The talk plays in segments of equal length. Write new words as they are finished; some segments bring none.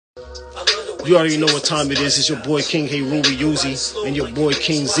You already know what time it is. It's your boy King Hey Ruby Uzi and your boy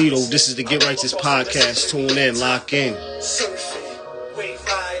King Zito. This is the Get Righteous podcast. Tune in, lock in.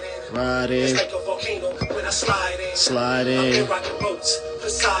 Ride in. Slide in.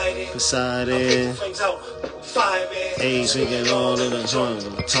 Poseidon. Hey, drinking all in the joint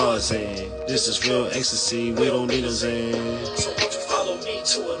with Tarzan. This is real ecstasy. We don't need no Zan. So won't you follow me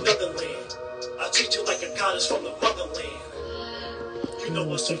to another land? I'll treat you like a goddess from the motherland. You know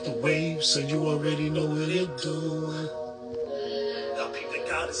what's up the wave, so you already know what it do. Now peep the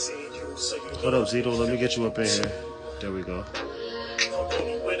goddess in you, so you know. What up, Zito? Let me get you up in here. There we go.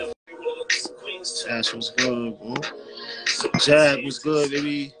 Ash was good, bro. Jab was good,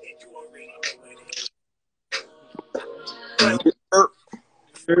 baby.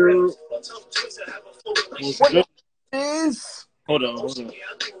 What is? Hold on.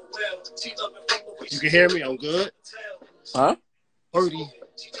 You can hear me? I'm good. Huh? 30.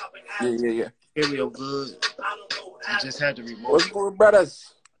 Yeah. Hear me? I'm good. I just had to remote. What's good,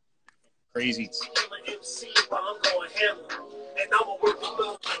 brothers? Crazy.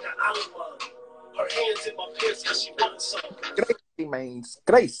 Crazy means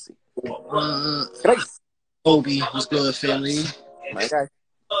crazy. Crazy. Kobe was good, family. My guy.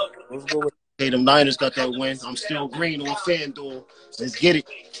 What's good with Hey, them Niners got that win. I'm still green on FanDuel. Let's get it.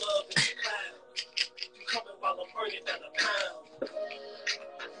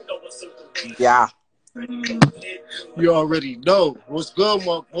 Yeah. You already know. What's good,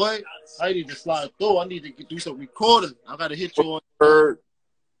 my boy? I need to slide through. I need to do some recording. I got to hit you on Bird.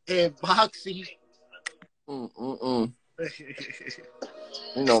 and Boxy. You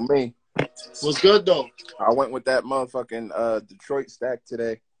know me. What's good, though? I went with that motherfucking Detroit stack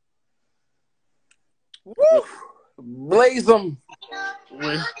today. Woo! Blaze them.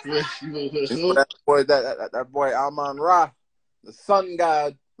 That boy Amon Ra, the sun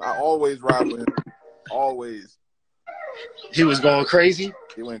god. I always ride with him. Always. He was going crazy?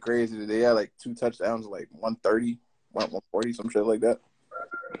 He went crazy today. He had like 2 touchdowns, like 130, 140, some shit like that.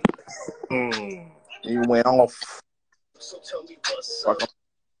 He went off.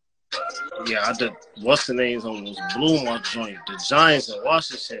 Yeah, I did. What's the names almost blew my joint. The Giants and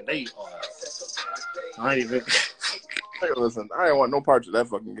Washington, they are. I ain't even. Listen, I didn't want no parts of that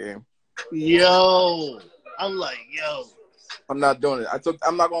fucking game. Yo. I'm like, yo. I'm not doing it.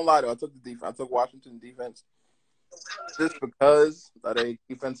 I'm not gonna lie though. I took the defense. I took Washington defense just because of their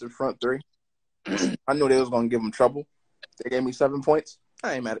defensive front three. I knew they was gonna give them trouble. They gave me 7 points.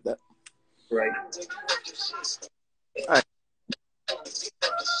 I ain't mad at that. Right.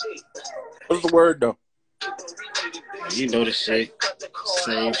 What's the word though? You know the shit.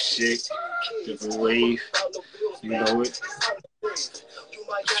 Same shit. Different wave. You know it.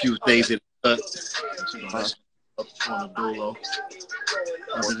 A few things that cut. Up on the dolo.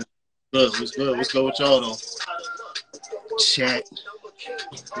 Good. What's good? What's good with y'all though? Chat.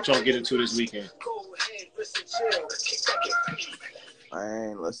 What y'all get into this weekend? I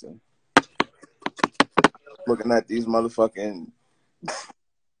ain't listen. Looking at these motherfucking.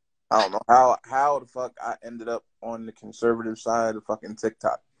 I don't know how the fuck I ended up on the conservative side of fucking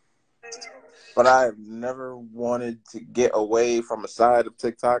TikTok. But I've never wanted to get away from a side of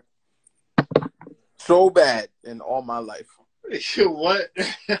TikTok so bad in all my life. What?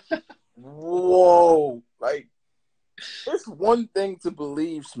 Whoa. Like, it's one thing to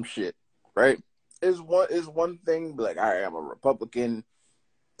believe some shit, right? It's one thing, like, all right, I'm a Republican,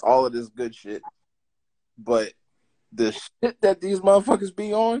 all of this good shit. But the shit that these motherfuckers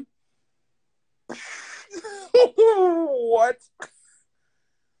be on, what?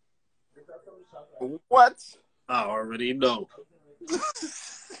 What? I already know.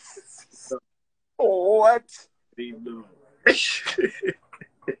 What? Know.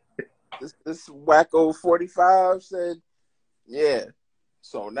 This wacko 45 said, yeah.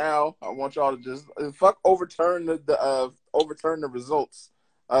 So now I want y'all to just overturn the results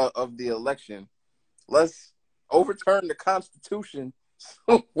of the election. Let's overturn the Constitution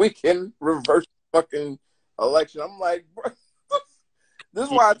so we can reverse the fucking election. I'm like, bro, this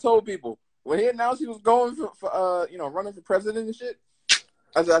is why I told people when he announced he was going for running for president and shit.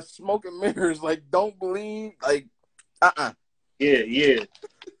 I said, smoke and mirrors. Like, don't believe. Like, Yeah.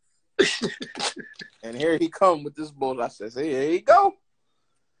 And here he come with this bullshit. I said, hey, here you go.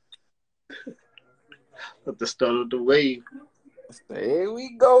 At the start of the wave. Here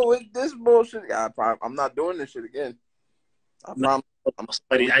we go with this bullshit. I'm not doing this shit again. I promise.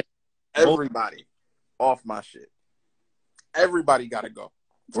 Everybody off my shit. Everybody got to go.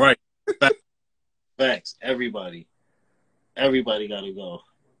 Right. Facts. Everybody got to go.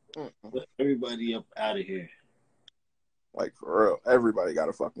 Everybody up out of here. Like, for real. Everybody got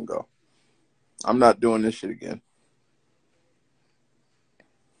to fucking go. I'm not doing this shit again.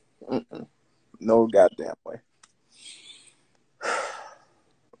 Mm-mm. No goddamn way.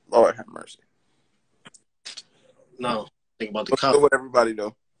 Lord have mercy. No, think about the What's cup. good with everybody,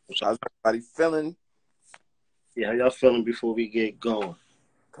 though? How's everybody feeling? Yeah, how y'all feeling before we get going?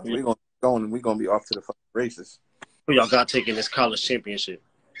 Because we're going to be going and we're going to be off to the fucking races. Who y'all got taking this college championship?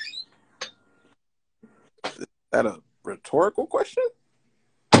 Is that a rhetorical question?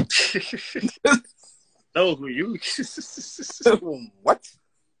 No, who you? What?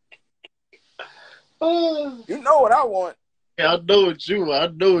 You know what I want. Yeah, I know what you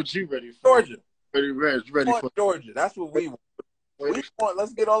ready for. Georgia. Ready want for Georgia. That's what we want. We want.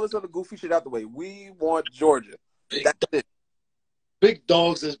 Let's get all this other goofy shit out the way. We want Georgia. That's it. Big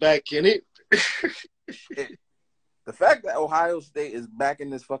dogs is back in it. The fact that Ohio State is back in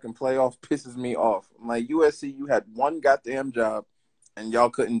this fucking playoff pisses me off. I'm like, USC, you had one goddamn job, and y'all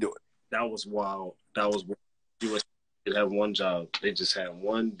couldn't do it. That was wild. USC did have one job. They just had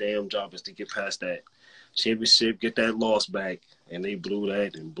one damn job is to get past that championship, get that loss back, and they blew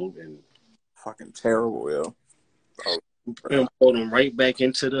that and fucking terrible, yo. And pulled them right back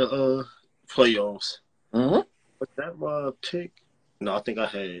into the playoffs. Mm-hmm. But that pick? No, I think I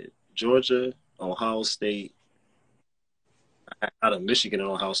had Georgia, Ohio State. I had out of Michigan and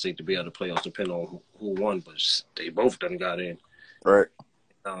Ohio State to be out of the playoffs, depending on who won, but they both done got in. Right.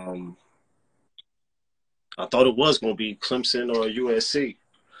 I thought it was going to be Clemson or USC.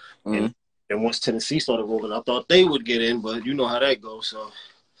 Mm-hmm. And once Tennessee started rolling, I thought they would get in, but you know how that goes. So,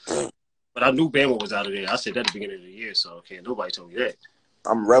 but I knew Bama was out of there. I said that at the beginning of the year, so can't nobody told me that.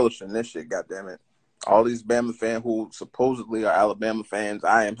 I'm relishing this shit, goddammit. All these Bama fans who supposedly are Alabama fans,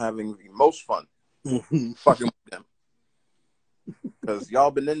 I am having the most fun fucking with them. Because y'all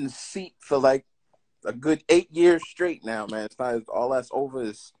been in the seat for like a good 8 years straight now, man. It's not all that's over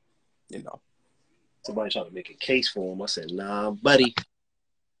is, you know. Somebody trying to make a case for him. I said, nah, buddy.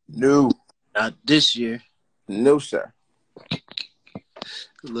 No. Not this year. No, sir.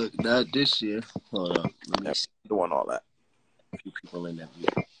 Look, not this year. Hold on. Let me see. Doing all that. A few people in there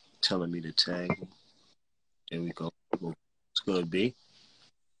telling me to tag. There we go. It's good, B.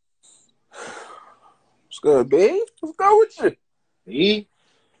 What's good, B? What's good with you? B?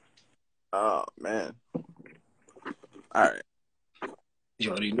 Oh, man. All right. You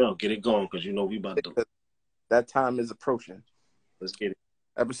already know. Get it going because you know we about to. That time is approaching. Let's get it.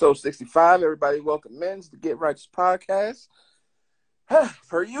 Episode 65. Everybody welcome in to the Get Righteous Podcast.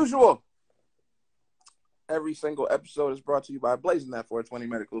 Per usual, every single episode is brought to you by Blazing That 420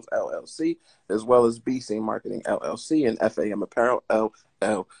 Medicals, LLC, as well as BC Marketing, LLC, and FAM Apparel,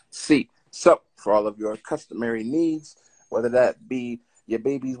 LLC. So, for all of your customary needs, whether that be your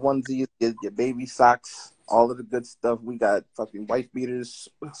baby's onesies, your baby socks, all of the good stuff, we got fucking wife beaters,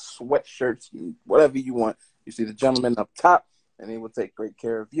 sweatshirts, whatever you want. You see the gentleman up top, and he will take great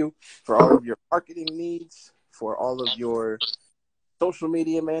care of you. For all of your marketing needs, for all of your social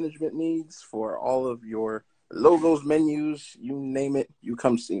media management needs, for all of your logos, menus, you name it, you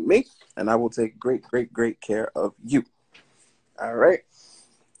come see me, and I will take great, great, great care of you. All right.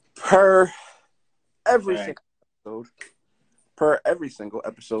 Per every single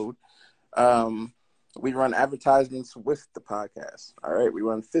episode, we run advertisements with the podcast. All right. We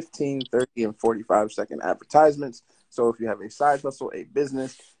run 15, 30, and 45-second advertisements. So if you have a side hustle, a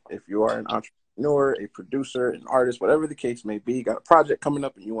business, if you are an entrepreneur, a producer, an artist, whatever the case may be, you got a project coming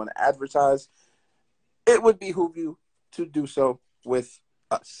up and you want to advertise, it would behoove you to do so with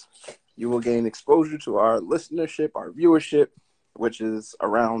us. You will gain exposure to our listenership, our viewership, which is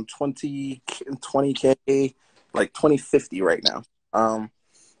around 20K, like 2050 right now.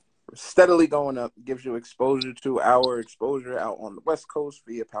 Steadily going up, gives you exposure to our exposure out on the West Coast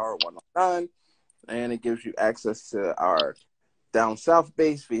via Power 109, and it gives you access to our down south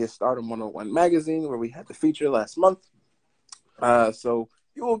base via Stardom 101 magazine, where we had the feature last month. So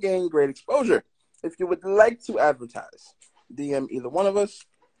you will gain great exposure. If you would like to advertise, DM either one of us,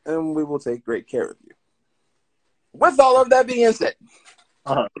 and we will take great care of you. With all of that being said,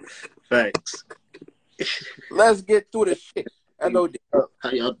 thanks. Let's get through this shit. Hello, how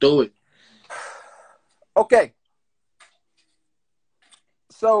y'all doing? Okay.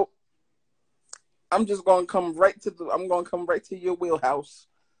 So I'm gonna come right to your wheelhouse,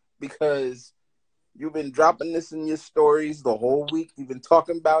 because you've been dropping this in your stories the whole week. You've been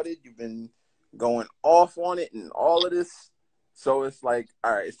talking about it. You've been going off on it and all of this. So it's like,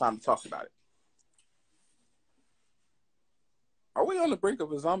 all right, it's time to talk about it. Are we on the brink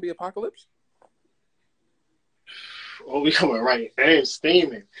of a zombie apocalypse? Oh, we coming right and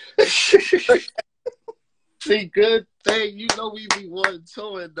steaming. See, good thing. You know we be one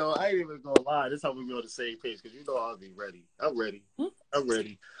to it, though. I ain't even gonna lie. This how we be on the same page, because you know I'll be ready. I'm ready. I'm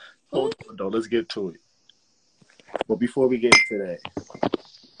ready. Hold on, though. Let's get to it. But before we get to that,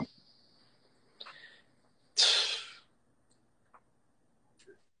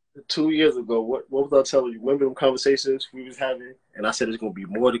 2 years ago, what was I telling you? Remember them conversations we was having? And I said there's gonna be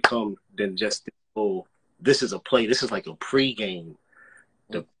more to come than just this. Oh, this is a play. This is like a pregame.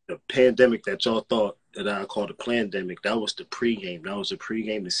 The pandemic that y'all thought that I called a pandemic, that was the pregame. That was the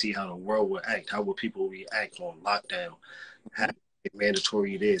pregame to see how the world would act. How would people react on lockdown? How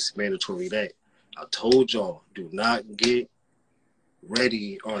mandatory this, mandatory that. I told y'all, do not get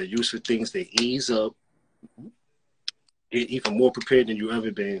ready or use for things to ease up. Get even more prepared than you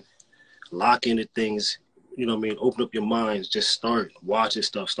ever been. Lock into things. You know what I mean? Open up your minds. Just start watching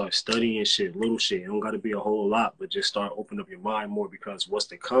stuff. Start studying shit, little shit. It don't got to be a whole lot, but just start opening up your mind more, because what's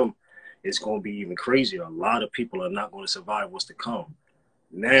to come is going to be even crazier. A lot of people are not going to survive what's to come.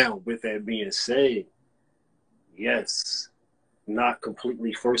 Now, with that being said, yes, not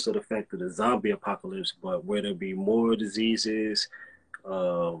completely first of the fact of the zombie apocalypse, but where there be more diseases,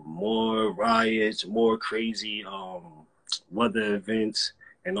 more riots, more crazy weather events,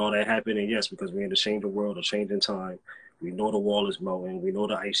 and all that happening. Yes, because we're in a changing world, a changing time. We know the wall is melting. We know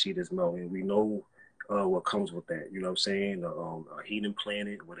the ice sheet is melting. We know what comes with that. You know what I'm saying? A heating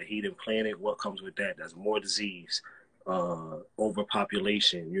planet. With a heating planet, what comes with that? That's more disease,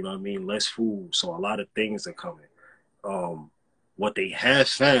 overpopulation. You know what I mean? Less food. So a lot of things are coming. What they have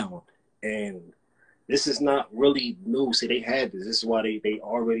found, and this is not really new. See, they had this. This is why they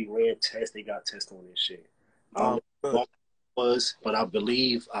already ran tests. They got tests on this shit. But I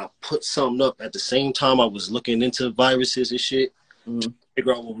believe I put something up at the same time I was looking into viruses and shit, to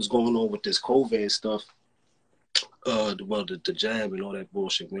figure out what was going on with this COVID stuff. The jab and all that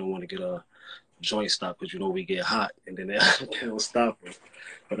bullshit. We don't want to get a joint stop, because you know we get hot and then they'll stop us.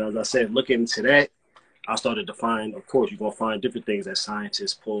 But as I said, looking into that, I started to find, of course, you're gonna find different things that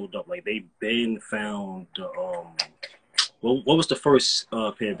scientists pulled up. Like they've been found. What was the first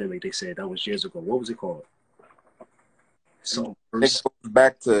pandemic they said that was years ago? What was it called? So it goes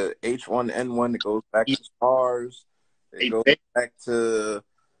back to H1N1. It goes back to SARS. It goes back to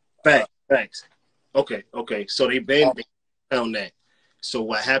facts. Okay. So they found that. So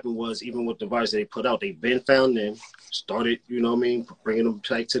what happened was, even with the virus they put out, they been found them. Started, you know what I mean, bringing them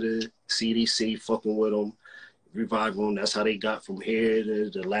back to the CDC, fucking with them, revive them. That's how they got from here to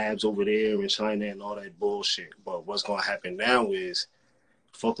the labs over there in China and all that bullshit. But what's gonna happen now is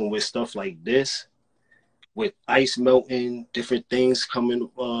fucking with stuff like this, with ice melting, different things coming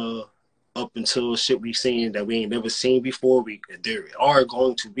up until shit we seen that we ain't never seen before. There are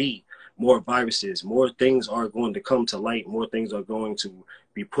going to be more viruses, more things are going to come to light, more things are going to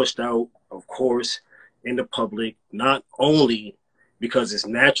be pushed out, of course, in the public, not only because it's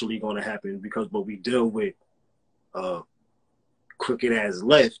naturally going to happen, but we deal with crooked ass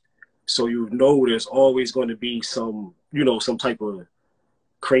left. So you know there's always going to be some type of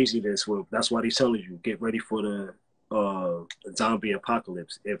craziness. That's why they're telling you, get ready for the zombie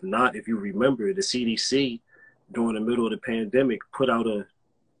apocalypse. If not, if you remember, the CDC during the middle of the pandemic put out a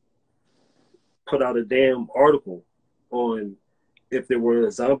damn article on if there were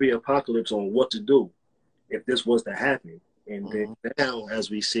a zombie apocalypse, on what to do if this was to happen. And then now, as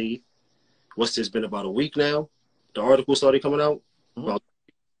we see, what's this been, about a week now? The article started coming out.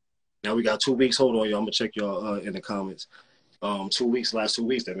 Now we got 2 weeks. Hold on, y'all. I'm gonna check y'all in the comments. Last 2 weeks,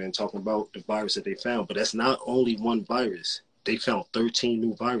 they've been talking about the virus that they found. But that's not only one virus. They found 13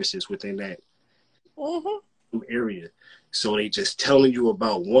 new viruses within that area. So they just telling you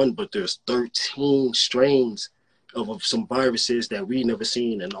about one, but there's 13 strains of some viruses that we never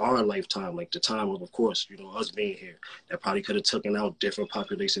seen in our lifetime, like the time of course, us being here, that probably could have taken out different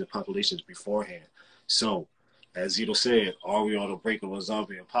populations beforehand. So, as Zito said, are we on the brink of a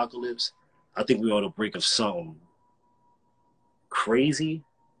zombie apocalypse? I think we're on the brink of something crazy.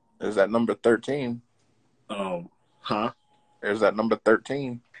 There's that number 13. There's that number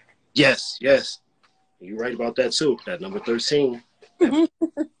 13. Yes. You're right about that too. That number 13.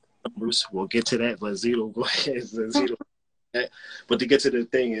 Numbers. We'll get to that, but Zito, go ahead. Zito. But to get to the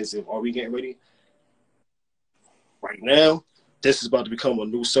thing is, are we getting ready? Right now, this is about to become a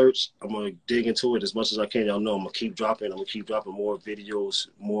new search. I'm gonna dig into it as much as I can. Y'all know I'm gonna keep dropping. More videos,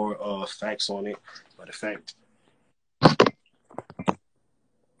 more facts on it. But the fact.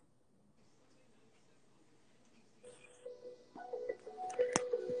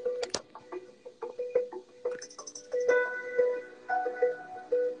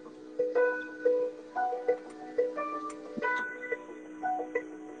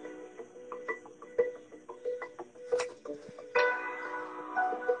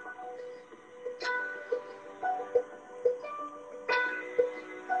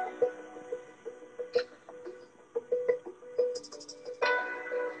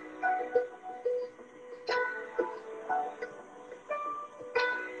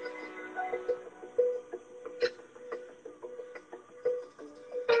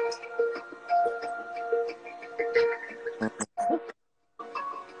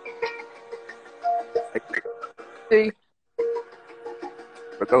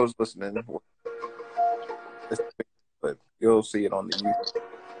 For those listening, it's but you'll see it on the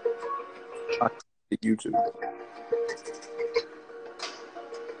YouTube.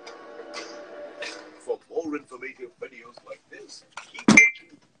 For more informative videos like this, keep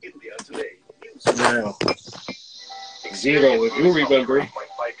watching India Today. Now, Zero, if you remember,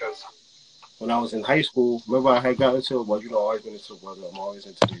 when I was in high school, remember I had gotten into, well, you know, I've always been into weather. I'm always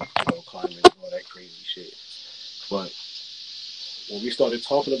into the, climate and all that crazy shit. But when we started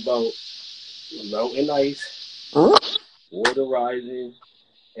talking about melting ice, water rising,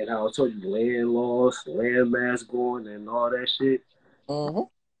 and how I told you land loss, land mass going, and all that shit,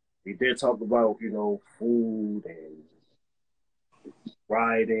 we did talk about, food and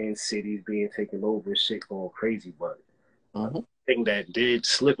riding, cities being taken over, shit going crazy. But the thing that did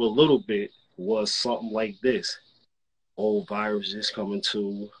slip a little bit was something like this. Old viruses coming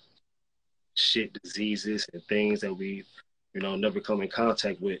to shit, diseases and things that we, never come in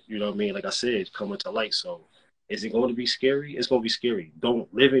contact with, you know what I mean? Like I said, coming to light. So is it going to be scary? It's going to be scary. Don't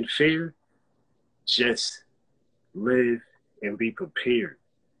live in fear. Just live and be prepared.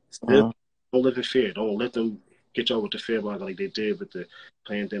 Still, don't live in fear. Don't let them get y'all with the fear like they did with the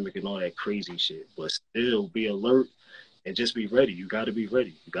pandemic and all that crazy shit. But still be alert and just be ready. You got to be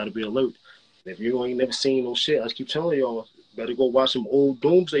ready. You got to be alert. And if you ain't never seen no shit, I keep telling y'all, better go watch some old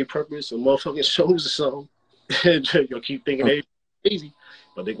Doomsday Preppers, some motherfucking shows or something. You'll keep thinking they crazy,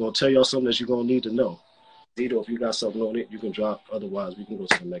 but they're going to tell y'all something that you're going to need to know. Zito, if you got something on it, you can drop. Otherwise, we can go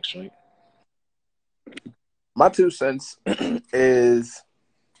to the next joint. My 2 cents is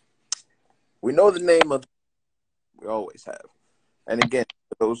we know the name of we always have. And again,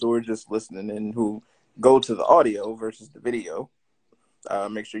 for those who are just listening and who go to the audio versus the video,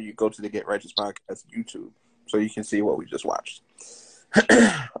 make sure you go to the Get Righteous Podcast YouTube so you can see what we just watched.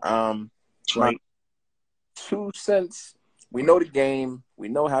 My 2 cents, we know the game. We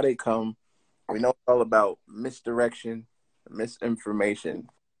know how they come. We know all about misdirection, misinformation,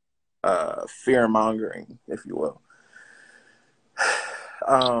 fear-mongering, if you will.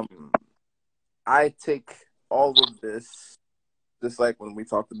 I take all of this, just like when we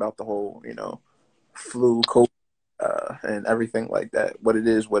talked about the whole, flu, COVID, and everything like that, what it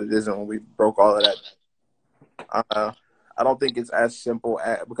is, what it isn't, when we broke all of that. I don't think it's as simple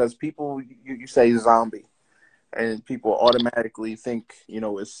because people, you say zombie, and people automatically think,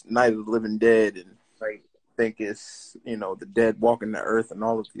 it's Night of the Living Dead, and think it's, the dead walking the earth and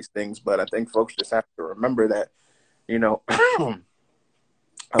all of these things. But I think folks just have to remember that,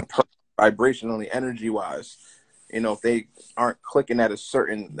 vibrationally, energy-wise, if they aren't clicking at a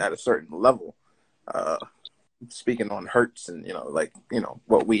certain level, speaking on hertz and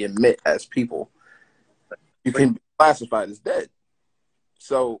what we emit as people, you can be classified as dead.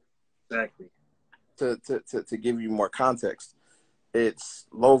 So exactly, to give you more context, it's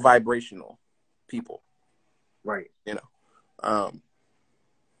low vibrational people, right?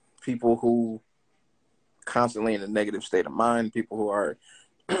 People who constantly in a negative state of mind, people who are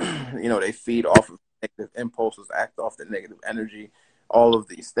they feed off of negative impulses, act off the negative energy, all of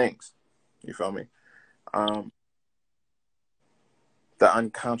these things, you feel me? The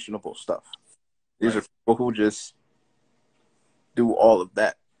unconscionable stuff. These are people who just do all of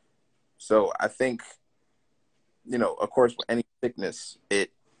that. So I think, of course, with any sickness,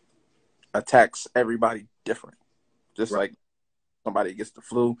 it attacks everybody different. Just like somebody gets the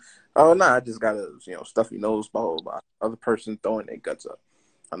flu. Oh, no, I just got a, stuffy nose, blah, blah, blah. Other person throwing their guts up.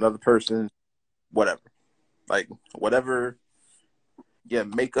 Another person, whatever. Like, whatever your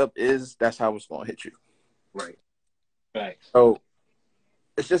makeup is, that's how it's going to hit you. Right. Right. So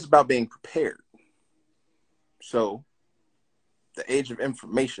it's just about being prepared. So the age of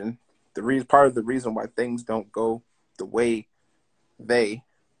information, part of the reason why things don't go the way they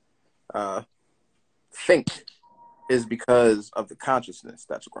think is because of the consciousness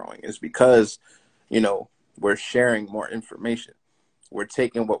that's growing. It's because, we're sharing more information. We're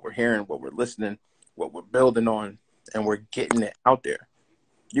taking what we're hearing, what we're listening, what we're building on, and we're getting it out there.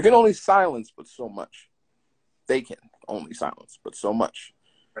 You can only silence but so much. They can only silence but so much.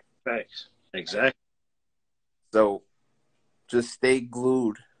 Thanks. Exactly. So just stay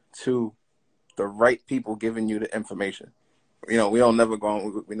glued to the right people giving you the information. We never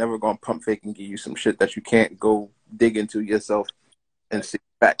going to pump fake and give you some shit that you can't go dig into yourself and see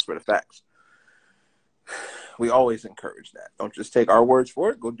facts for the facts. We always encourage that. Don't just take our words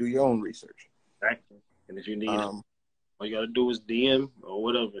for it. Go do your own research. Exactly. And if you need all you got to do is DM or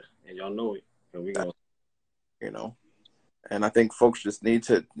whatever, and y'all know it. And we go. And I think folks just need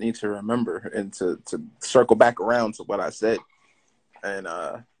to remember and to circle back around to what I said. And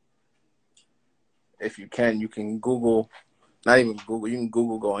if you can Google not even Google. You can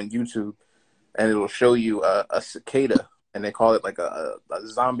go on YouTube, and it'll show you a cicada, and they call it like a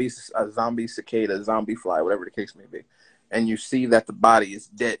zombie cicada, zombie fly, whatever the case may be. And you see that the body is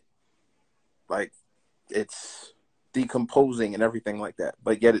dead, like it's decomposing and everything like that,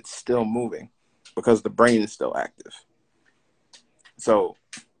 but yet it's still moving because the brain is still active. So,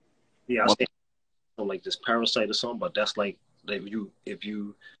 yeah, I think like this parasite or something, but that's like if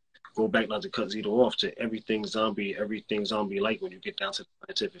you go back, not to cut Zito off, to everything zombie like, when you get down to the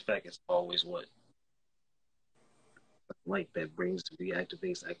scientific fact, it's always what like that brings to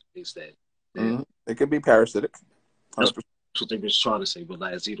activates that. It could be parasitic. That's what they were trying to say, but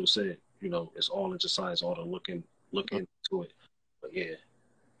like Zito said, it's all into science, all the looking into it. But yeah,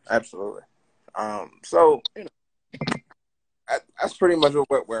 absolutely. So that's pretty much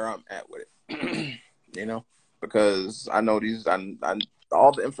where I'm at with it. Because I know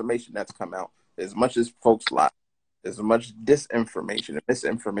all the information that's come out, as much as folks lie, as much disinformation and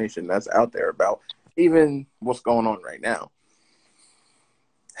misinformation that's out there about even what's going on right now.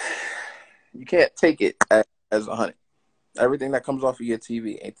 You can't take it as 100. Everything that comes off of your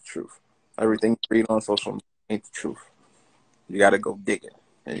TV ain't the truth. Everything you read on social media ain't the truth. You got to go digging,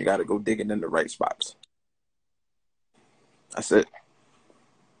 and you got to go digging in the right spots. That's it.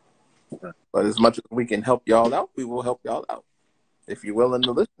 But as much as we can help y'all out, we will help y'all out. If you're willing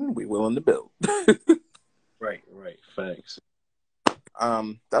to listen, we're willing to build. Right. Thanks.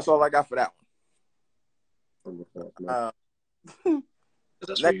 That's all I got for that one.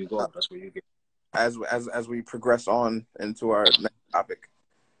 That's where you go. That's where you get. As we progress on into our next topic,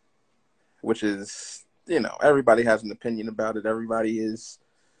 which is, everybody has an opinion about it. Everybody is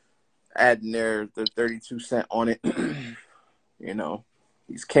adding their 32 cents on it.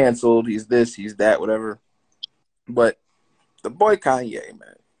 He's canceled. He's this. He's that. Whatever. But the boy Kanye,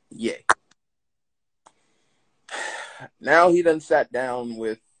 man, yay. Now he done sat down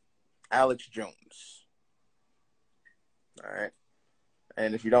with Alex Jones. All right.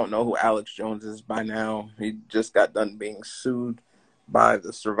 And if you don't know who Alex Jones is by now, he just got done being sued by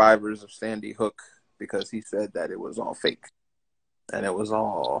the survivors of Sandy Hook because he said that it was all fake. And it was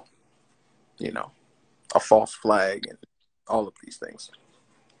all, a false flag and all of these things.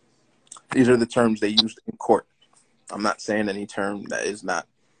 These are the terms they used in court. I'm not saying any term that is not,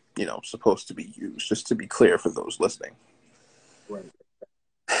 supposed to be used, just to be clear for those listening. Right.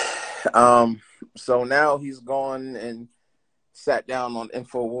 So now he's gone and sat down on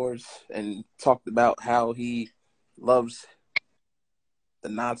InfoWars and talked about how he loves the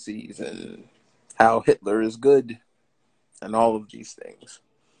Nazis and how Hitler is good and all of these things.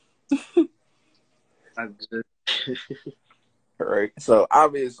 All right. So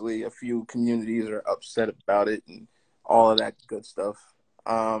obviously a few communities are upset about it and all of that good stuff.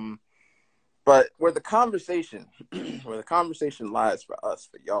 But where the conversation lies for us,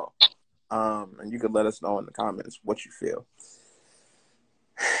 for y'all, and you could let us know in the comments what you feel.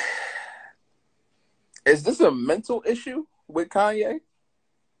 Is this a mental issue with Kanye?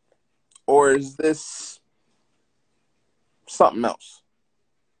 Or is this something else?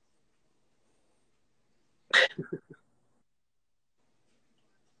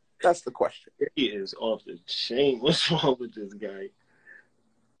 That's the question. He is off the chain. What's wrong with this guy?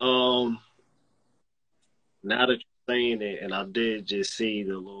 Now that you're saying it, and I did just see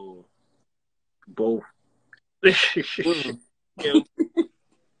the little both.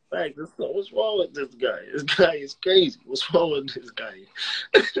 Like, what's wrong with this guy? This guy is crazy. What's wrong with this guy?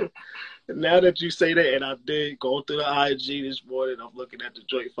 Now that you say that, and I did go through the IG this morning, I'm looking at the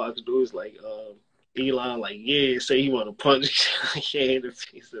joint Fox News, like Elon, like, yeah, say he want to punch Kanye in the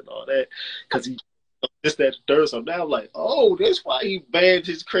face and all that, because he this, that, third. So now I'm like, oh, that's why he banned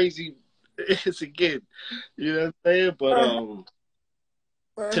his crazy ass again. You know what I'm saying?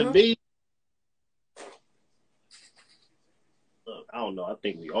 But to me, look, I don't know. I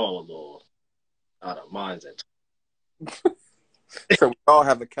think we all a little out of minds at times. So we all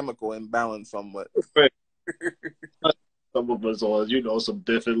have a chemical imbalance somewhat. Right. Some of us on, some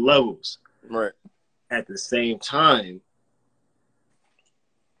different levels. Right. At the same time,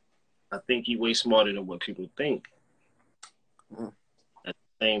 I think he way smarter than what people think. At the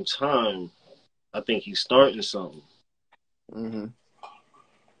same time, I think he's starting something. Mm-hmm.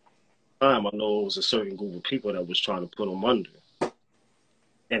 I know it was a certain group of people that was trying to put him under.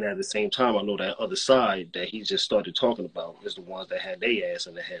 And at the same time, I know that other side that he just started talking about is the ones that had their ass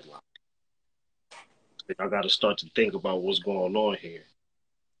in the headline. I got to start to think about what's going on here.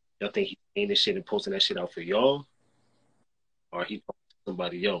 Y'all think he's saying this shit and posting that shit out for y'all? Or he talking to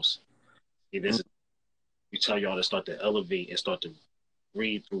somebody else? See, this is, we tell y'all to start to elevate and start to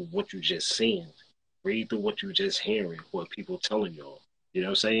read through what you just seen. Read through what you just hearing, what people telling y'all. You know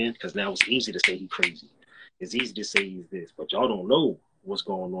what I'm saying? Because now it's easy to say he's crazy. It's easy to say he's this, but y'all don't know what's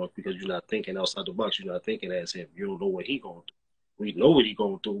going on because you're not thinking outside the box. You're not thinking as him. You don't know what he going through. We know what he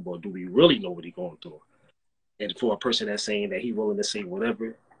going through, but do we really know what he going through? And for a person that's saying that he willing to say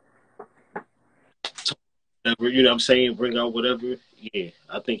whatever, you know what I'm saying, bring out whatever, yeah,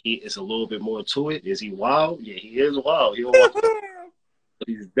 I think it's a little bit more to it. Is he wild? Yeah, he is wild.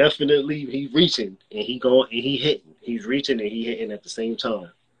 He's definitely reaching and he going and he hitting. He's reaching and he hitting at the same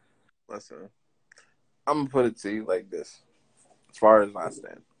time. Listen, I'm gonna put it to you like this. As far as I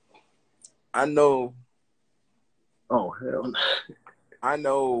stand, I know. Oh hell no. I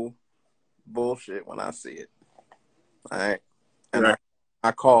know bullshit when I see it. All right, and Right.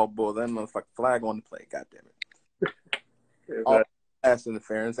 I call bull. That motherfucking flag on the play. God damn it! All pass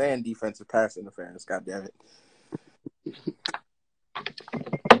interference and defensive pass interference. God damn it!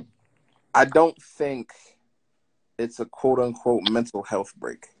 I don't think it's a quote unquote mental health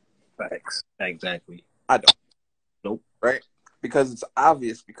break. Facts. Exactly. I don't. Nope. Right? Because it's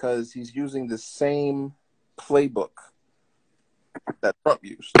obvious because he's using the same playbook that Trump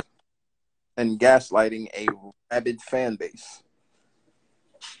used and gaslighting a rabid fan base.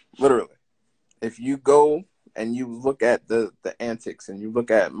 Literally. If you go and you look at the antics and you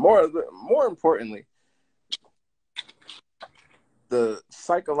look at more importantly the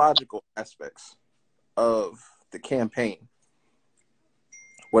psychological aspects of the campaign.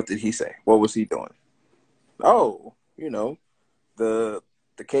 What did he say? What was he doing? Oh, you know, the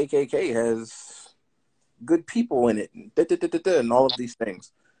KKK has good people in it, and all of these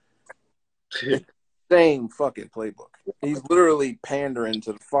things. It's the same fucking playbook. He's literally pandering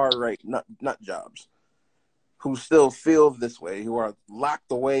to the far right nut jobs who still feel this way, who are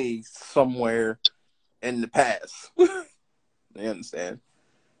locked away somewhere in the past. You understand?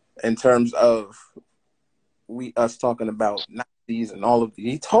 In terms of us talking about Nazis and all of these.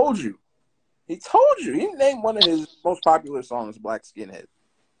 He told you. He named one of his most popular songs, Black Skinhead.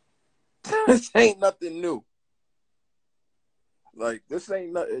 This ain't nothing new. Like, this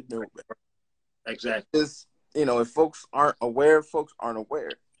ain't nothing new, man. Exactly. This, if folks aren't aware, folks aren't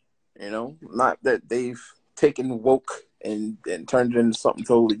aware. Not that they've taken woke and turned it into something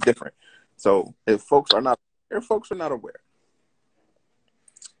totally different. So if folks are not aware, folks are not aware.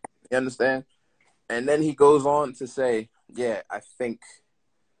 You understand? And then he goes on to say, yeah, I think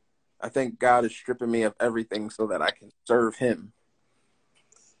God is stripping me of everything so that I can serve him.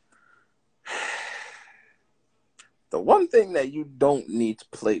 The one thing that you don't need to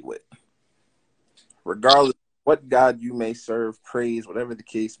play with, regardless of what God you may serve, praise, whatever the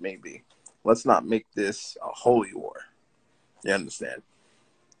case may be, let's not make this a holy war. You understand?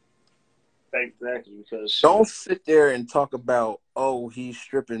 Exactly. Because don't sit there and talk about, oh, he's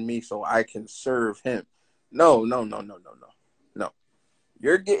stripping me so I can serve him. No.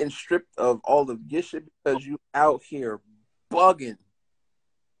 You're getting stripped of all of your shit because you out here bugging.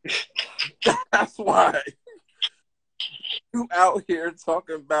 That's why. You out here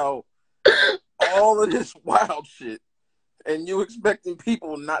talking about all of this wild shit and you expecting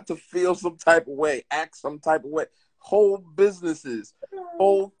people not to feel some type of way, act some type of way. Whole businesses,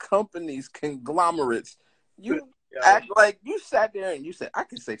 whole companies, conglomerates. You act like you sat there and you said, I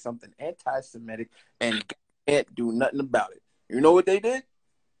can say something anti-Semitic and can't do nothing about it. You know what they did?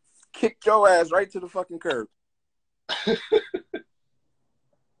 Kicked your ass right to the fucking curb.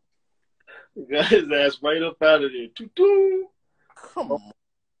 Got his ass right up out of there. Come on.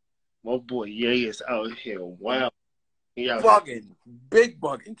 My boy, yeah, is out here. Wow. Bugging. Big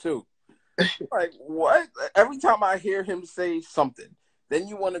bugging, too. Like, what? Every time I hear him say something, then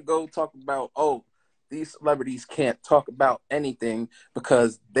you want to go talk about, oh, these celebrities can't talk about anything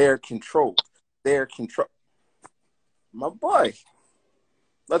because they're controlled. My boy,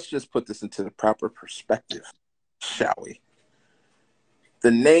 let's just put this into the proper perspective, shall we?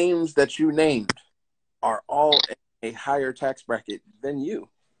 The names that you named are all in a higher tax bracket than you.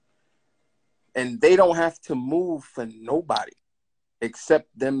 And they don't have to move for nobody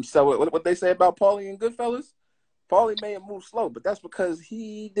except themselves. What they say about Paulie and Goodfellas? Paulie may have moved slow, but that's because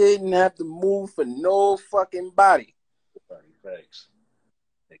he didn't have to move for no fucking body. Thanks.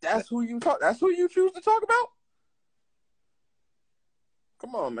 That's who you talk. That's who you choose to talk about.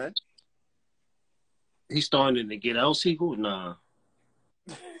 Come on, man. He's starting to get out sequel? Nah.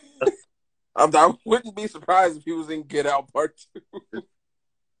 I wouldn't be surprised if he was in Get Out Part 2.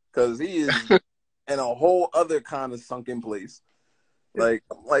 Because he is in a whole other kind of sunken place. Like,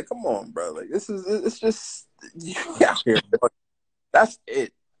 come on, bro. Like, it's just, you out here, bro. That's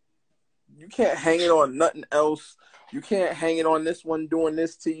it. you can't hang it on nothing else. You can't hang it on this one doing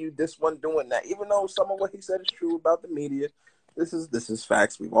this to you, this one doing that. Even though some of what he said is true about the media, this is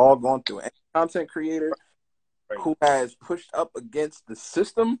facts. We've all gone through it. Any content creator who has pushed up against the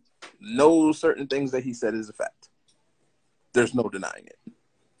system knows certain things that he said is a fact. There's no denying it.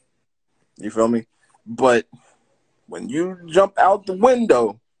 You feel me? But when you jump out the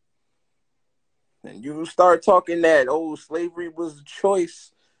window and you start talking that, oh, slavery was a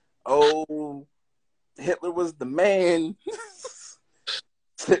choice, oh, Hitler was the man,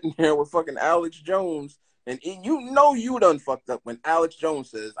 sitting here with fucking Alex Jones, and you done fucked up when Alex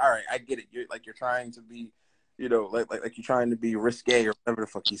Jones says, all right, I get it. You're trying to be, like you're trying to be risque or whatever the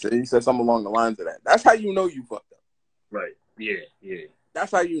fuck he said. He said something along the lines of that. That's how you know you fucked up. Right. Yeah.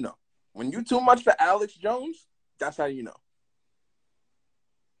 That's how you know. When you too much for Alex Jones, that's how you know.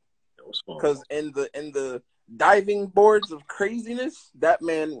 Because in the diving boards of craziness, that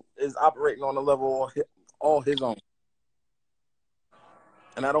man is operating on a level all his own.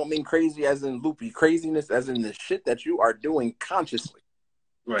 And I don't mean crazy as in loopy, craziness as in the shit that you are doing consciously,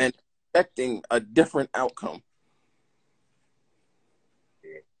 right, and expecting a different outcome.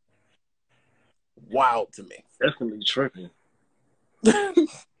 Yeah. Wild to me. Definitely tripping.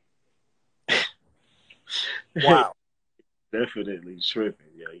 Wow. Definitely tripping.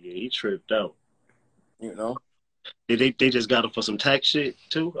 Yeah, he tripped out. They just got him for some tax shit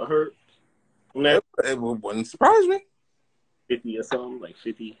too, I heard. It wouldn't surprise me. 50 or something, like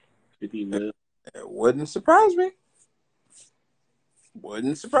 50 million. It wouldn't surprise me.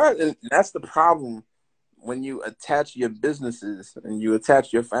 Wouldn't surprise me. And that's the problem when you attach your businesses and you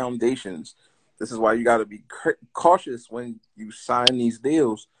attach your foundations. This is why you got to be cautious when you sign these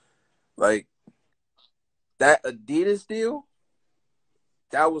deals. Like that Adidas deal,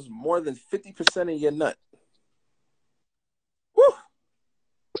 that was more than 50% of your nut. Woo!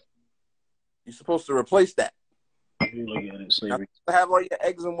 You're supposed to replace that. You look at it, slavery. To have all your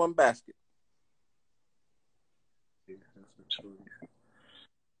eggs in one basket. Yeah, that's the truth.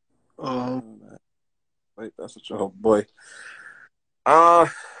 Wait, that's such a boy. I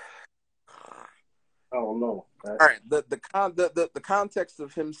don't know. All right. The context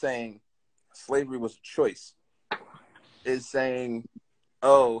of him saying slavery was a choice is saying,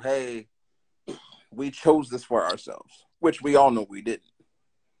 oh, hey, we chose this for ourselves, which we all know we didn't.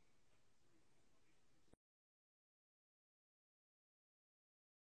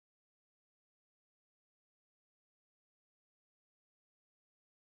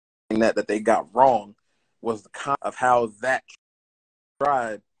 That they got wrong was the of how that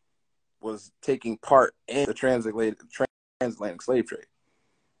tribe was taking part in the transatlantic slave trade.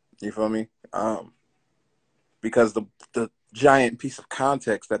 You feel me? Because the giant piece of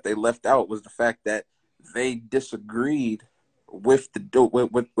context that they left out was the fact that they disagreed with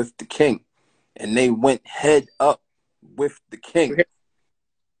the king, and they went head up with the king.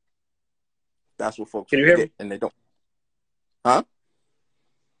 That's what folks forget, and they don't. Huh?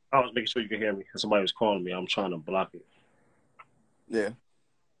 I was making sure you can hear me because somebody was calling me. I'm trying to block it. Yeah.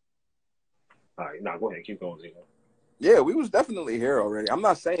 All right, go ahead. Keep going, Zico. Yeah, we was definitely here already. I'm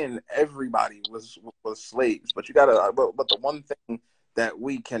not saying everybody was slaves, but you gotta. But the one thing that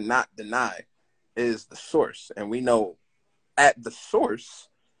we cannot deny is the source, and we know at the source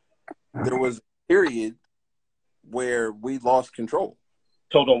there was a period where we lost control.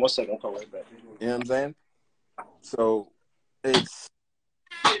 Hold on 1 second. I'll come right back. You know what I'm saying? So it's.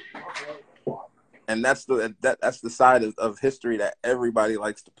 And that's the side of history that everybody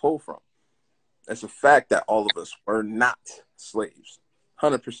likes to pull from. It's a fact that all of us were not slaves.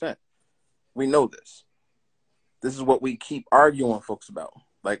 100%. We know this. This is what we keep arguing folks about.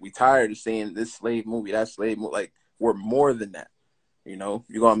 Like, we tired of seeing this slave movie, that slave movie. Like, we're more than that. You're going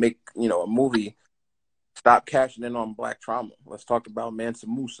to make, a movie, stop cashing in on black trauma. Let's talk about Mansa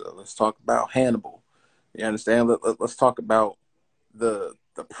Musa. Let's talk about Hannibal. You understand? Let's talk about the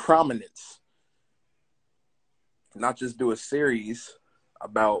prominence. Not just do a series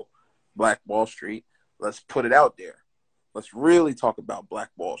about Black Wall Street. Let's put it out there. Let's really talk about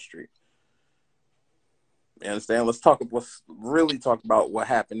Black Wall Street. You understand? Let's really talk about what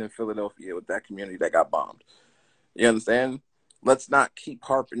happened in Philadelphia with that community that got bombed. You understand? Let's not keep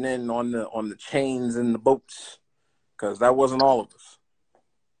harping in on the chains and the boats, because that wasn't all of us.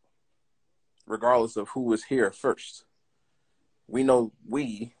 Regardless of who was here first. We know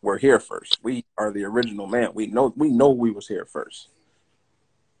we were here first. We are the original man. We know we was here first.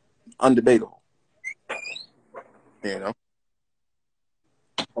 Undebatable. My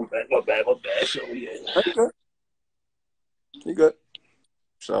bad. So, yeah. You good.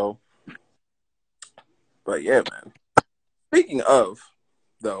 So, but yeah, man. Speaking of,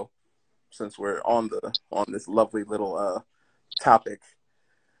 though, since we're on this lovely little topic.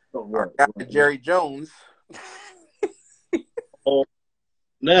 Our guy Jerry Jones. Oh,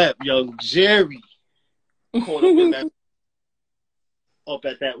 snap, young Jerry caught up in that. Up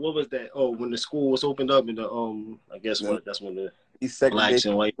at that, what was that? Oh, when the school was opened up in the I guess what? That's when the blacks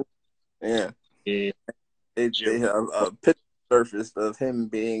and white. Yeah. Yeah. They have a picture surfaced of him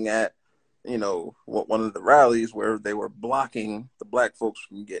being at, one of the rallies where they were blocking the black folks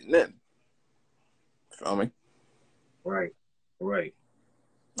from getting in. Feel me? Right.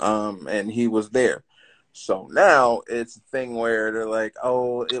 And he was there. So now it's a thing where they're like,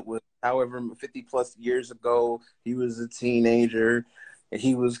 oh, it was however 50 plus years ago, he was a teenager and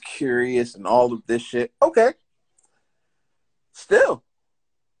he was curious and all of this shit. Okay. Still,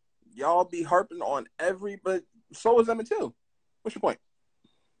 y'all be harping on but so is Emmett Till. What's your point?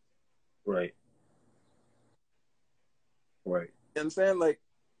 Right. You know what I'm saying? Like,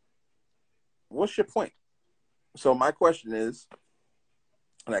 what's your point? So my question is,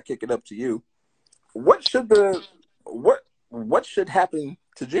 and I kick it up to you, what should happen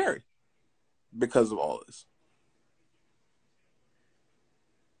to Jerry because of all this?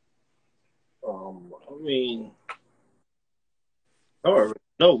 I mean,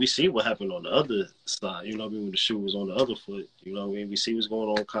 no, we see what happened on the other side. You know what I mean? When the shoe was on the other foot, you know what I mean? We see what's going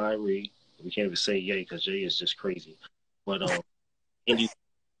on with Kyrie. We can't even say Ye because Jay is just crazy. But Indy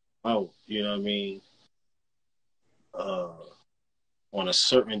out, you know what I mean? On a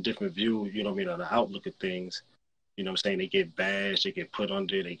certain different view, you know what I mean, on the outlook of things. You know what I'm saying? They get bashed, they get put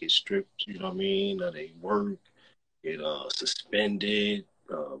under, they get stripped, you know what I mean? They work, get suspended,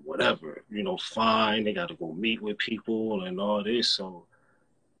 whatever, fine. They got to go meet with people and all this. So,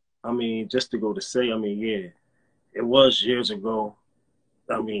 I mean, just to go to say, I mean, yeah, it was years ago.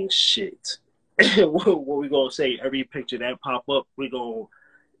 I mean, shit. What we going to say? Every picture that pop up, we going to,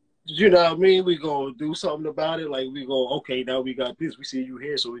 you know what I mean? We going to do something about it. Like, we go, okay, now we got this. We see you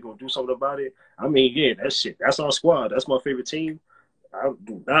here, so we going to do something about it. I mean, yeah, that shit. That's our squad. That's my favorite team. I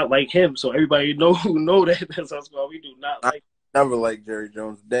do not like him, so everybody know that that's our squad. We do not like. I never liked Jerry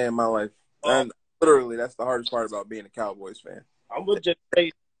Jones a day in my life. And literally, that's the hardest part about being a Cowboys fan. I'm gonna just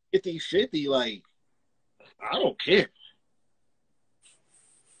say 50-50. Like, I don't care.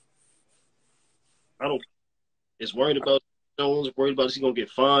 I don't. It's worried about Jones. Worried about is he gonna get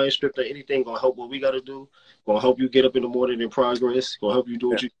fined, stripped of anything? Gonna help what we gotta do. Gonna help you get up in the morning and progress. Gonna help you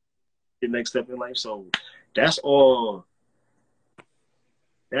do what you your next step in life. So that's all.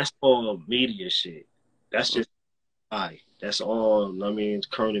 That's all media shit. That's just that's all. I mean,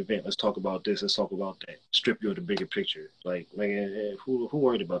 current event. Let's talk about this. Let's talk about that. Strip you of the bigger picture. Like, man, who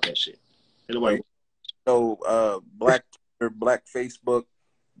worried about that shit? Anybody? So, Black Twitter, Black Facebook,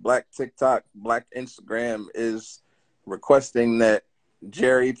 Black TikTok, Black Instagram is requesting that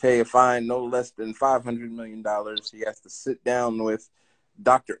Jerry pay a fine no less than $500 million. He has to sit down with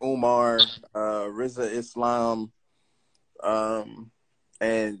Dr. Umar, Riza Islam,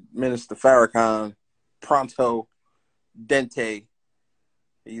 and Minister Farrakhan pronto dente.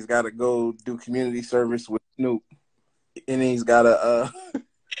 He's got to go do community service with Snoop, and he's got to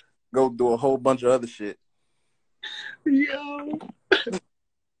go do a whole bunch of other shit. Yo.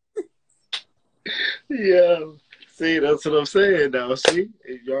 See, that's what I'm saying now. See,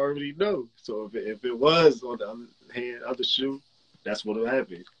 you already know. So if it was on the other hand, other shoe, that's what will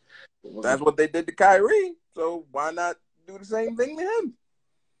happen. That's what they did to Kyrie. So why not do the same thing to him?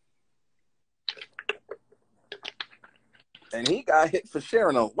 And he got hit for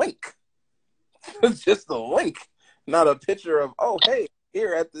sharing a link. Just a link, not a picture of, oh, hey,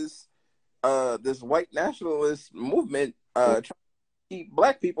 here at this this white nationalist movement trying to keep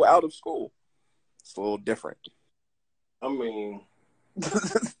black people out of school. It's a little different. I mean,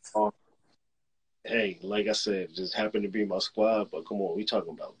 hey, like I said, just happened to be my squad, but come on, we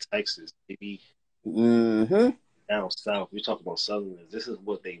talking about Texas, baby. Down south, we talking about Southerners. This is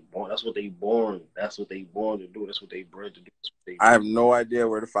what they want. That's what they born. That's what they born to do. That's what they bred to do. I have no idea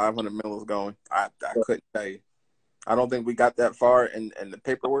where the 500 mil is going. I couldn't tell you. I don't think we got that far in the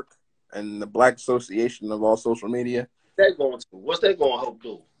paperwork and the Black Association of all social media. What's that going to help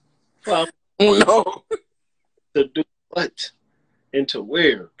do? No. To do what? And to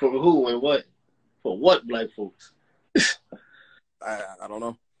where? For who and what? For what, black folks? I don't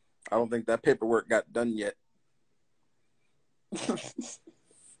know. I don't think that paperwork got done yet.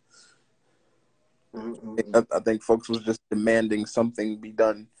 I think folks was just demanding something be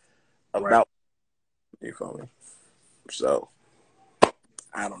done about you feel me? So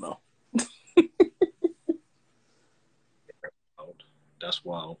I don't know. That's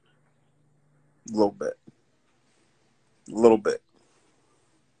wild. A little bit.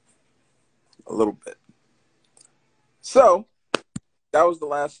 a little bit. So that was the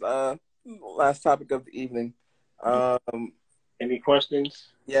last topic of the evening. Any questions?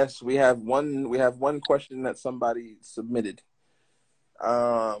 Yes, we have one question that somebody submitted.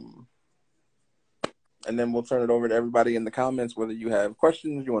 And then we'll turn it over to everybody in the comments, whether you have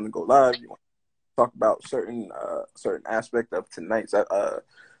questions, you want to go live, you want to talk about certain aspect of tonight's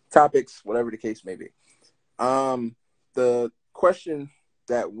topics, whatever the case may be. The question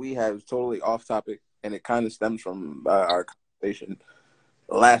that we have is totally off topic, and it kind of stems from our conversation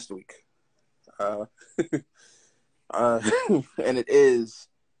last week. And it is,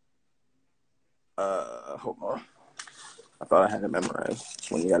 hold on. I thought I had it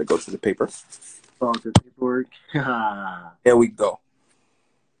memorized when you got to go to the paper. Oh, the paperwork. Here we go.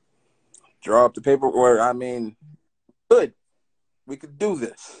 Draw up the paperwork. I mean, good. We could do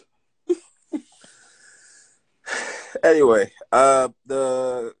this. Anyway,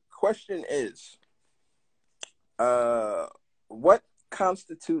 the question is, what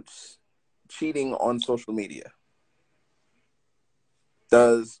constitutes cheating on social media?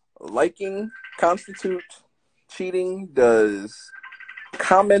 Does liking constitute cheating? Does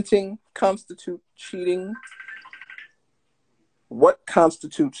commenting constitute cheating? What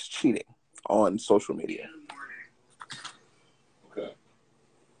constitutes cheating on social media? Okay.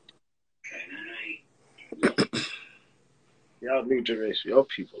 Y'all new generation,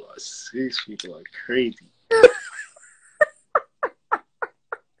 these people are crazy.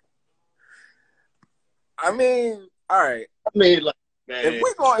 I mean, all right. I mean, like, man,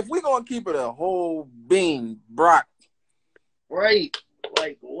 if we're gonna keep it a whole bean, Brock, right?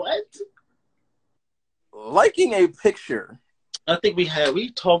 Like, what? Liking a picture. I think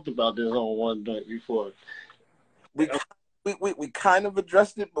we talked about this on one night before. We kind of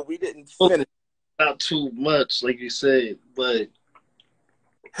addressed it, but we didn't finish. Not too much, like you said, but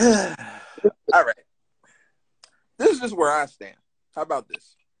all right. This is just where I stand. How about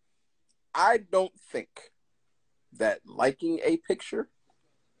this? I don't think that liking a picture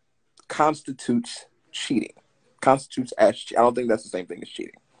constitutes cheating. I don't think that's the same thing as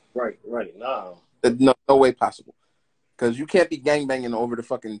cheating. Right, no. No way possible. Because you can't be gangbanging over the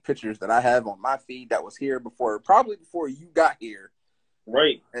fucking pictures that I have on my feed that was here probably before you got here.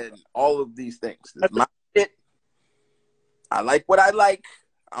 Right. And all of these things. It's my shit. I like what I like.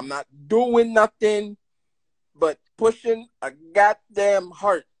 I'm not doing nothing but pushing a goddamn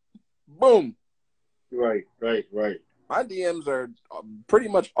heart. Boom. Right. My DMs are pretty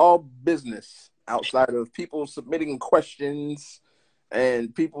much all business outside of people submitting questions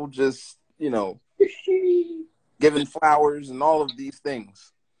and people just, giving flowers and all of these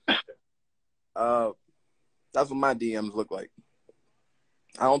things. That's what my DMs look like.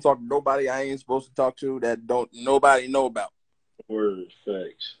 I don't talk to nobody I ain't supposed to talk to that don't nobody know about. Word,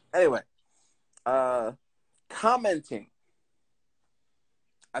 facts. Anyway, commenting.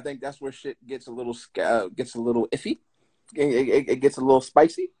 I think that's where shit gets a little iffy. It gets a little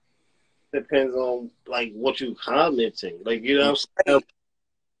spicy. Depends on like what you commenting. Like, you know what I'm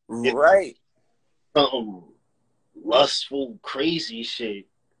saying? Right. Something lustful, crazy shit,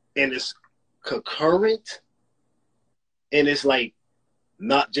 and it's concurrent, and it's like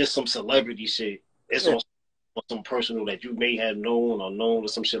not just some celebrity shit. It's on some personal that you may have known or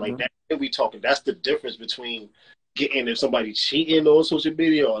some shit like that. And we talking. That's the difference between getting if somebody cheating on social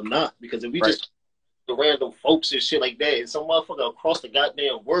media or not. Because if we just the random folks and shit like that, and some motherfucker across the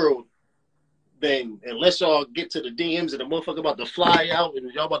goddamn world, then unless y'all get to the DMs and the motherfucker about to fly out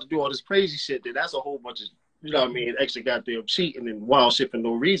and y'all about to do all this crazy shit, then that's a whole bunch of, you know what I mean, extra goddamn cheating and wild shit for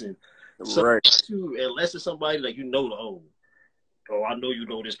no reason. So unless it's somebody like I know you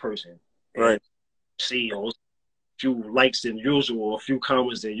know this person. Right. See a few likes than usual, a few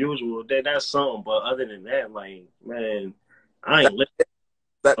comments than usual, then that's something. But other than that, like, man, I ain't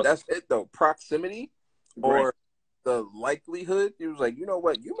that's it though. Proximity or the likelihood. He was like, you know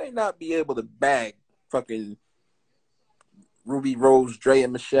what? You may not be able to bag fucking Ruby Rose, Dre,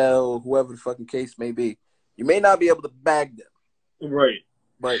 and Michelle, whoever the fucking case may be. You may not be able to bag them. Right.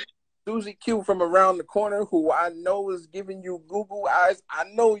 But Susie Q from around the corner, who I know is giving you Google eyes, I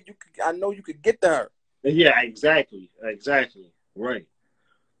know you could get to her. Yeah, exactly. Right.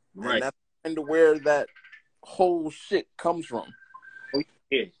 And that's kind of where that whole shit comes from.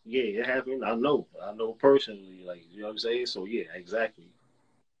 Yeah, it happened. I know personally, like, you know what I'm saying? So yeah, exactly.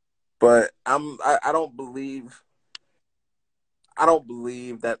 But I don't believe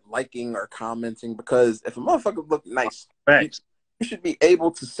that liking or commenting, because if a motherfucker look nice, you should be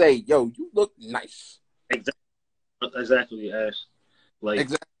able to say, yo, you look nice. Exactly, Ash. Like,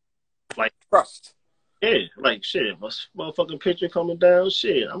 exactly. Like trust. Yeah, like shit. My motherfucking picture coming down,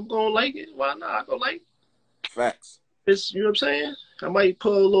 shit. I'm gonna like it. Why not? I gonna like it. Facts. It's, you know what I'm saying? I might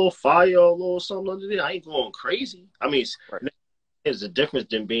put a little fire or a little something under there. I ain't going crazy. I mean, Right. there's a difference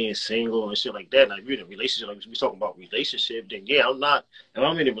than being single and shit like that. Like, if you're in a relationship, like we talking about relationship, then yeah, I'm not. If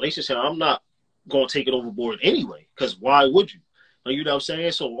I'm in a relationship, I'm not gonna take it overboard anyway. Because why would you? Like, you know what I'm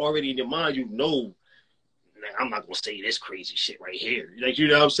saying? So already in your mind, you know, like, I'm not gonna say this crazy shit right here. Like, you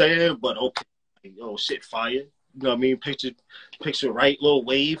know what I'm saying? But okay, like, oh shit, fire. You know what I mean? Picture right, little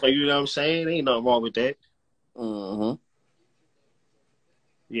wave. Like, you know what I'm saying? Ain't nothing wrong with that. Mm-hmm.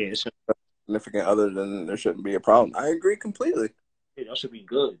 Yeah, it's, Significant other, then there shouldn't be a problem. I agree completely. y'all should be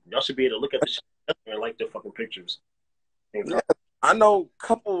good. Y'all should be able to look at the shit and like the fucking pictures. Yeah. I know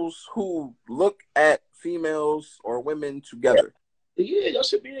couples who look at females or women together. Yeah, y'all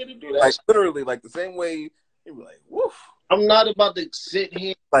should be able to do that. Like literally, like the same way you be like, woof. I'm not about to sit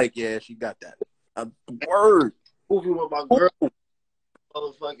here Like, yeah, she got that. A word. moving with my girl,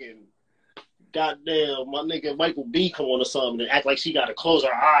 motherfucking goddamn, my nigga Michael B come on or something and act like she gotta close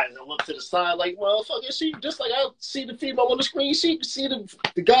her eyes and look to the side like, motherfucker, she just like I see the female on the screen, she see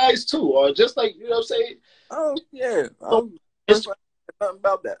the guys too, or just like, you know what I'm saying? Oh yeah. It's Nothing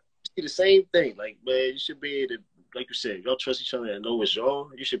about that. the same thing. Like, man, you should be able to, like you said, y'all trust each other and know it's y'all.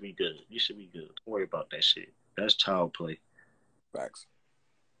 You should be good. You should be good. Don't worry about that shit. That's child play. Facts.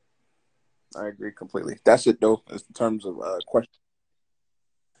 I agree completely. That's it though, in terms of question.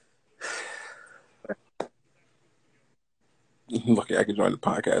 Lucky I could join the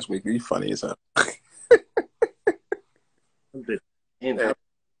podcast weekly. You funny as hell. Yeah.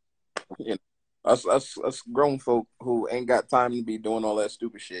 You know, us grown folk who ain't got time to be doing all that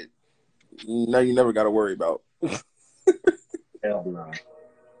stupid shit. No, you never got to worry about. Hell no.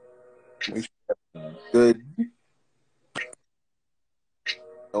 Good.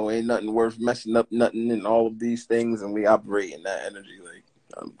 Oh, ain't nothing worth messing up nothing and all of these things, and we operate in that energy. Like,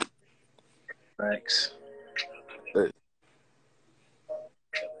 Thanks.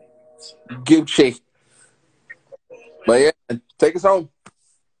 Gucci. But yeah, take us home.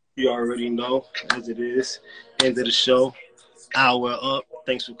 You already know, as it is. End of the show. Hour up.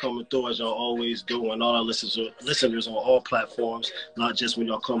 Thanks for coming through as y'all always do, and all our listeners on all platforms, not just when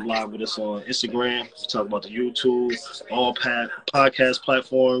y'all come live with us on Instagram. We talk about the YouTube, all podcast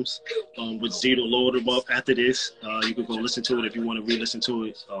platforms. With Zito loaded up after this, you can go listen to it if you want to re-listen to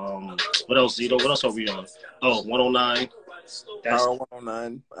it. What else, Zito? What else are we on? Oh, 109. That's Power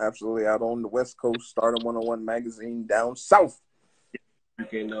 109, absolutely out on the West Coast. Stardom 101 magazine down south. you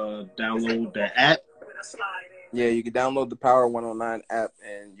can download the app. Yeah, you can download the Power 109 app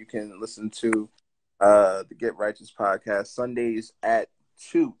and you can listen to the Get Righteous podcast Sundays at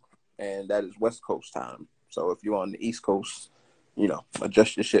 2, and that is West Coast time. So if you're on the East Coast, you know,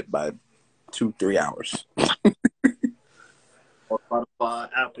 adjust your shit by 2-3 hours. Spotify,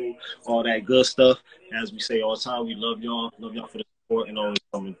 Apple, all that good stuff. As we say all the time, we love y'all. Love y'all for the support and always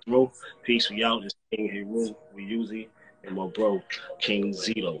coming through. Peace. We out. It's King Heru. We Uzi. And my bro, King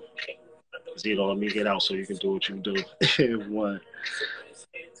Zito. Zito, let me get out so you can do what you do. One.